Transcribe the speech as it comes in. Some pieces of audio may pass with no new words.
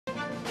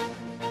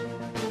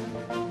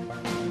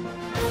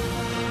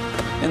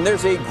And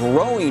there's a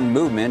growing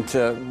movement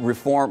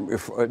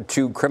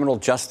to criminal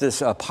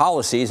justice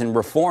policies and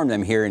reform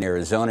them here in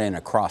Arizona and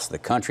across the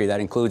country. That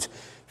includes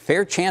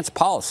fair chance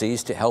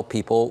policies to help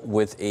people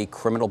with a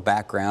criminal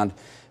background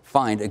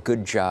find a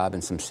good job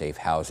and some safe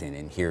housing.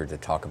 And here to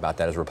talk about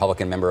that is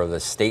Republican member of the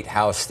State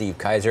House, Steve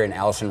Kaiser, and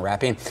Alison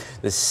Rapping,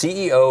 the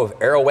CEO of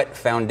Arouet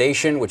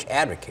Foundation, which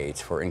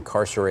advocates for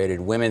incarcerated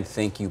women.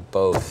 Thank you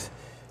both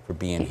for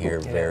being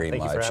here very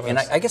much. And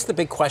I guess the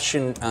big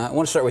question, I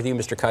want to start with you,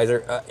 Mr.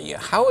 Kaiser.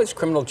 How is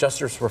criminal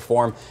justice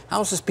reform, how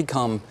has this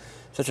become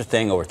such a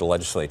thing over at the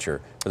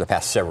legislature for the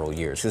past several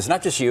years? Because it's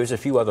not just you, there's a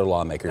few other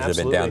lawmakers that have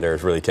been down there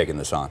who's really taken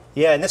this on.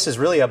 Yeah, and this is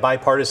really a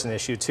bipartisan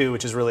issue too,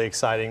 which is really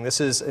exciting.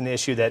 This is an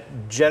issue that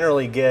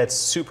generally gets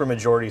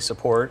supermajority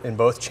support in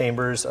both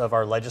chambers of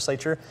our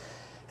legislature.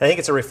 And I think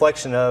it's a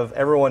reflection of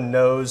everyone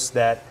knows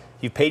that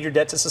you've paid your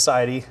debt to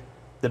society.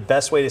 The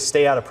best way to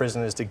stay out of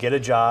prison is to get a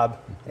job,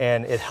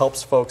 and it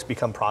helps folks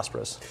become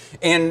prosperous.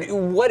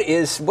 And what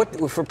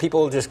for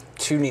people just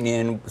tuning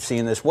in,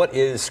 seeing this, what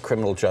is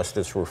criminal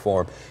justice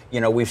reform?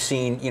 You know, we've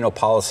seen,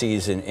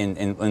 policies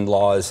and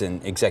laws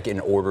and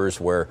executive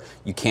orders where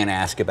you can't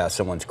ask about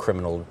someone's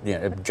criminal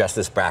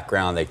justice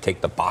background. They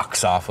take the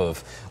box off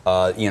of,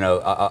 during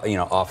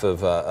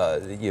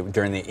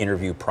the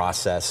interview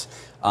process.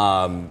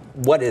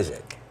 What is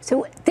it?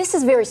 So this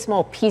is a very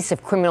small piece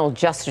of criminal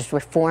justice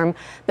reform,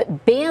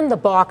 but ban the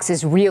box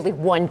is really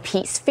one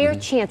piece. Fair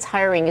chance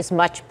hiring is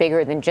much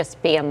bigger than just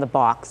ban the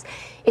box.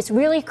 It's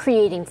really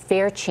creating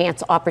fair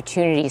chance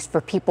opportunities for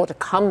people to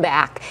come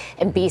back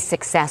and be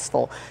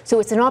successful. So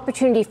it's an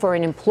opportunity for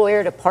an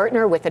employer to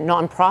partner with a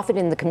nonprofit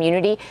in the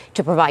community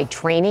to provide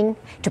training,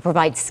 to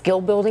provide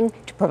skill building,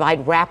 to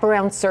provide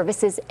wraparound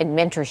services and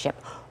mentorship.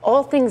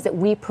 All things that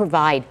we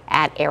provide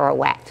at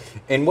Arouet.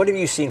 And what have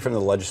you seen from the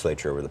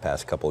legislature over the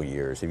past couple of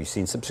years? Have you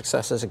seen some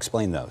successes?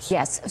 Explain those.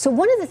 Yes. So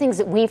one of the things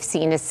that we've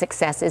seen as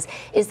successes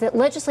is that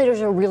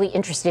legislators are really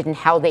interested in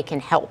how they can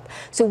help.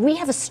 So we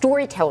have a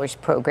storytellers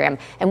program,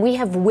 and we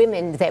have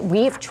women that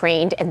we have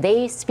trained, and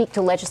they speak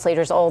to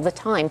legislators all the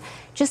time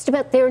just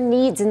about their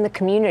needs in the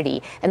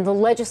community. And the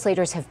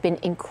legislators have been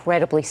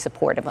incredibly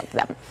supportive of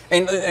them.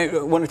 And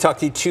I want to talk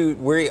to you, too.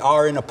 We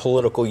are in a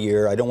political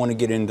year. I don't want to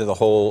get into the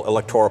whole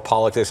electoral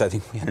politics. I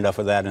think we had enough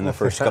of that in the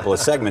first couple of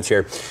segments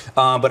here.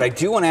 But I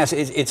do want to ask,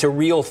 it's a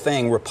real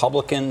thing.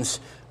 Republicans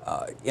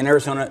in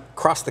Arizona,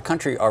 across the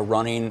country, are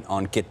running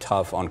on Get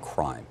Tough on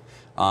crime.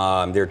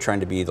 They're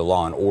trying to be the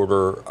law and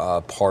order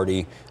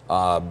party.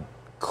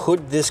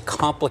 Could this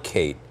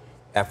complicate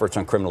efforts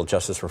on criminal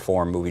justice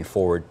reform moving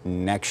forward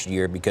next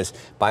year? Because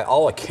by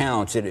all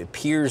accounts, it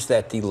appears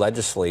that the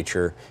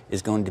legislature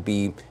is going to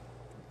be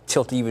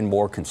tilted even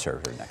more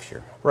conservative next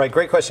year. Right,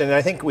 great question. And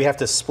I think we have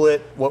to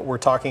split what we're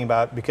talking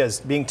about,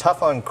 because being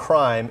tough on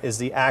crime is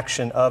the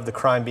action of the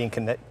crime being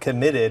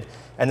committed.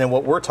 And then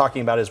what we're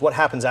talking about is what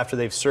happens after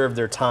they've served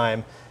their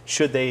time.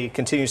 Should they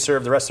continue to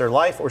serve the rest of their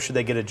life, or should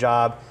they get a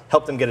job,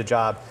 help them get a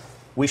job?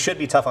 We should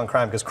be tough on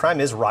crime because crime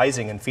is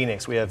rising in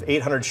Phoenix. We have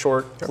 800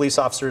 short police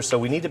officers, so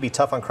we need to be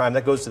tough on crime.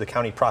 That goes to the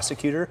county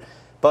prosecutor.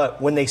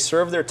 But when they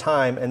serve their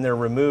time and they're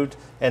removed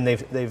and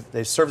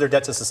they've served their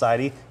debt to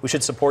society, we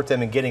should support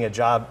them in getting a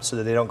job so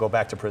that they don't go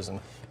back to prison.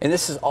 And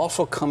this is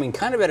also coming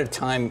kind of at a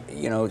time,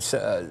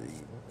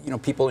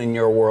 people in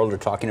your world are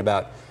talking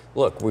about,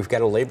 look, we've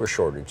got a labor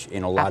shortage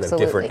in a lot of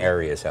different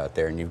areas out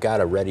there, and you've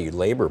got a ready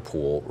labor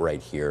pool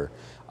right here.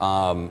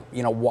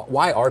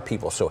 Why are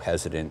people so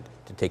hesitant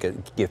to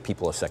give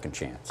people a second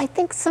chance? I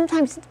think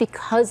sometimes it's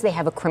because they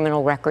have a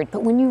criminal record,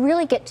 but when you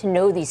really get to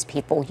know these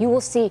people, you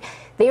will see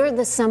they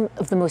are some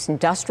of the most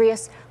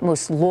industrious,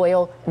 most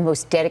loyal, and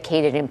most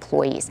dedicated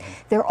employees.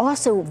 They're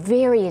also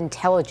very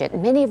intelligent.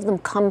 Many of them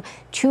come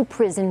to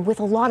prison with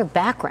a lot of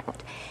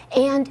background.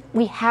 And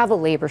we have a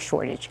labor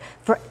shortage.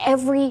 For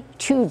every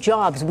 2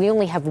 jobs, we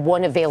only have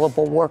 1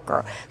 available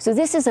worker. So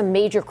this is a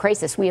major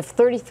crisis. We have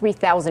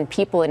 33,000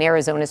 people in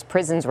Arizona's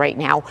prisons right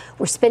now.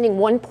 We're spending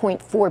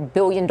 $1.4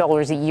 billion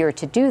a year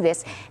to do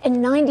this, and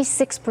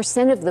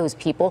 96% of those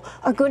people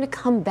are going to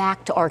come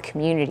back to our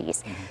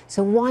communities.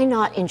 So why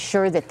not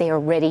ensure that they are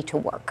ready to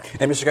work?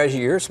 And Mr. Kaiser,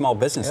 you're a small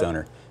business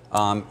owner.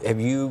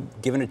 Have you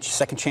given a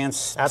second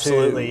chance?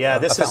 Absolutely, yeah.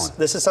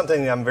 This is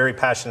something that I'm very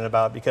passionate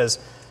about, because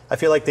I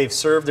feel like they've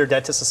served their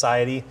debt to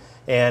society,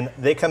 and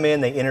they come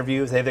in, they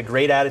interview, they have a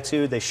great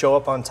attitude, they show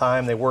up on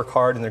time, they work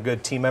hard, and they're a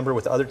good team member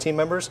with other team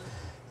members.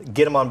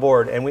 Get them on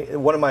board.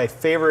 And one of my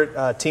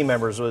favorite team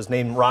members was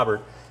named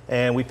Robert,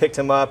 and we picked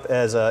him up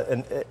as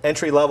an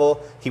entry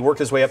level. He worked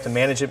his way up to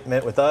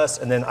management with us,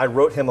 and then I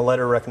wrote him a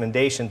letter of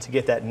recommendation to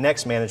get that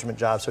next management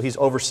job. So he's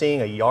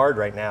overseeing a yard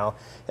right now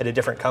at a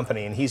different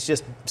company, and he's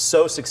just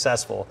so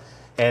successful.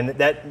 And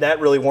that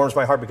really warms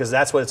my heart, because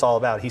that's what it's all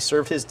about. He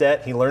served his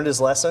debt, he learned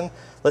his lesson.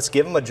 let's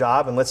give him a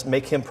job and let's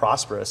make him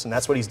prosperous. And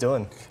that's what he's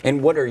doing.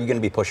 And what are you going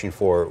to be pushing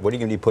for? What are you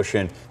going to be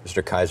pushing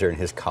Mr. Kaiser and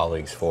his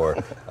colleagues for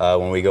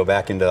when we go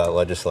back into the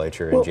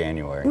legislature in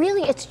January?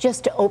 Really, it's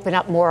just to open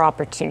up more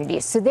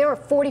opportunities. So there are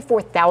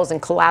 44,000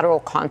 collateral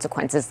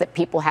consequences that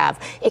people have.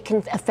 It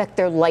can affect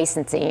their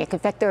licensing. It can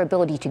affect their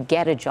ability to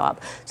get a job.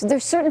 So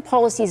there's certain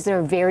policies that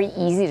are very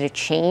easy to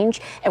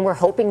change, and we're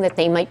hoping that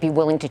they might be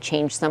willing to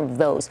change some of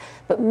those.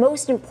 But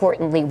most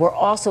importantly, we're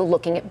also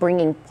looking at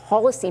bringing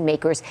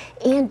policymakers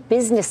and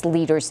business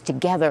leaders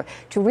together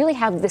to really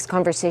have this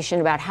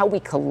conversation about how we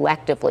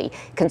collectively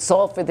can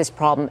solve for this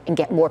problem and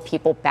get more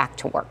people back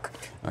to work.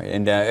 All right,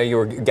 and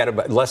you've got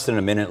about less than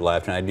a minute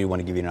left, and I do want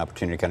to give you an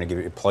opportunity to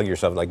kind of plug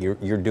yourself. Like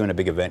you're doing a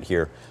big event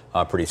here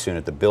pretty soon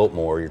at the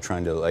Biltmore. You're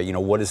trying to,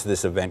 what is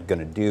this event going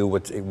to do?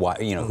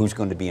 Who's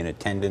going to be in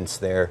attendance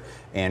there,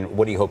 and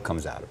what do you hope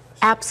comes out of this?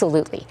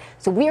 Absolutely.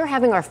 So we are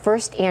having our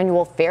first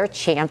annual Fair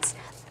Chance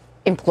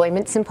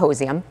Employment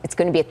Symposium. It's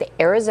going to be at the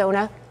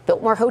Arizona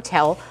Biltmore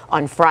Hotel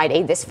on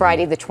Friday, this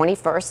Friday, the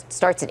 21st.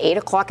 Starts at 8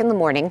 o'clock in the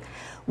morning.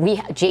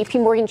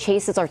 JP Morgan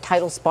Chase is our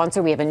title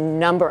sponsor. We have a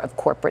number of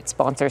corporate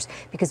sponsors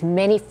because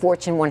many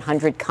Fortune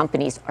 100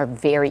 companies are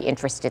very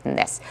interested in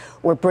this.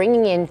 We're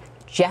bringing in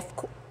Jeff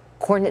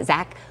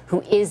Kornczak,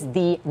 who is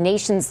the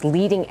nation's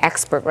leading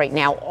expert right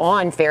now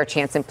on fair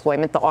chance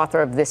employment, the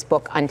author of this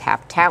book,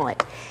 Untapped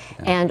Talent.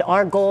 Yeah. And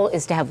our goal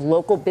is to have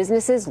local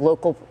businesses,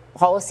 local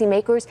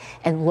policymakers,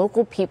 and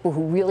local people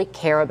who really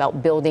care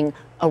about building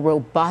a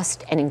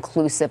robust and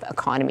inclusive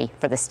economy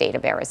for the state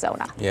of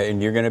Arizona. Yeah,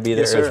 and you're going to be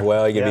there as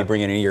well. You're going to be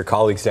bringing in your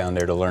colleagues down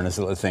there to learn a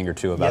thing or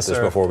two about this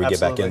before we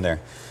get back in there.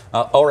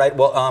 All right,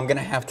 well, I'm going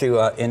to have to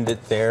end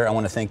it there. I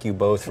want to thank you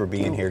both for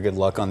being here. Good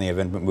luck on the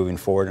event moving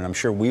forward, and I'm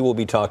sure we will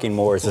be talking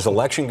more as this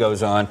election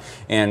goes on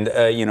and,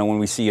 when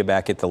we see you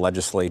back at the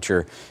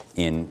legislature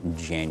in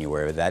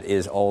January. That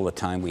is all the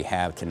time we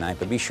have tonight,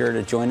 but be sure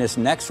to join us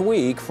next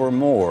week for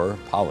more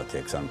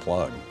Politics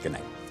Unplugged. Good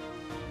night.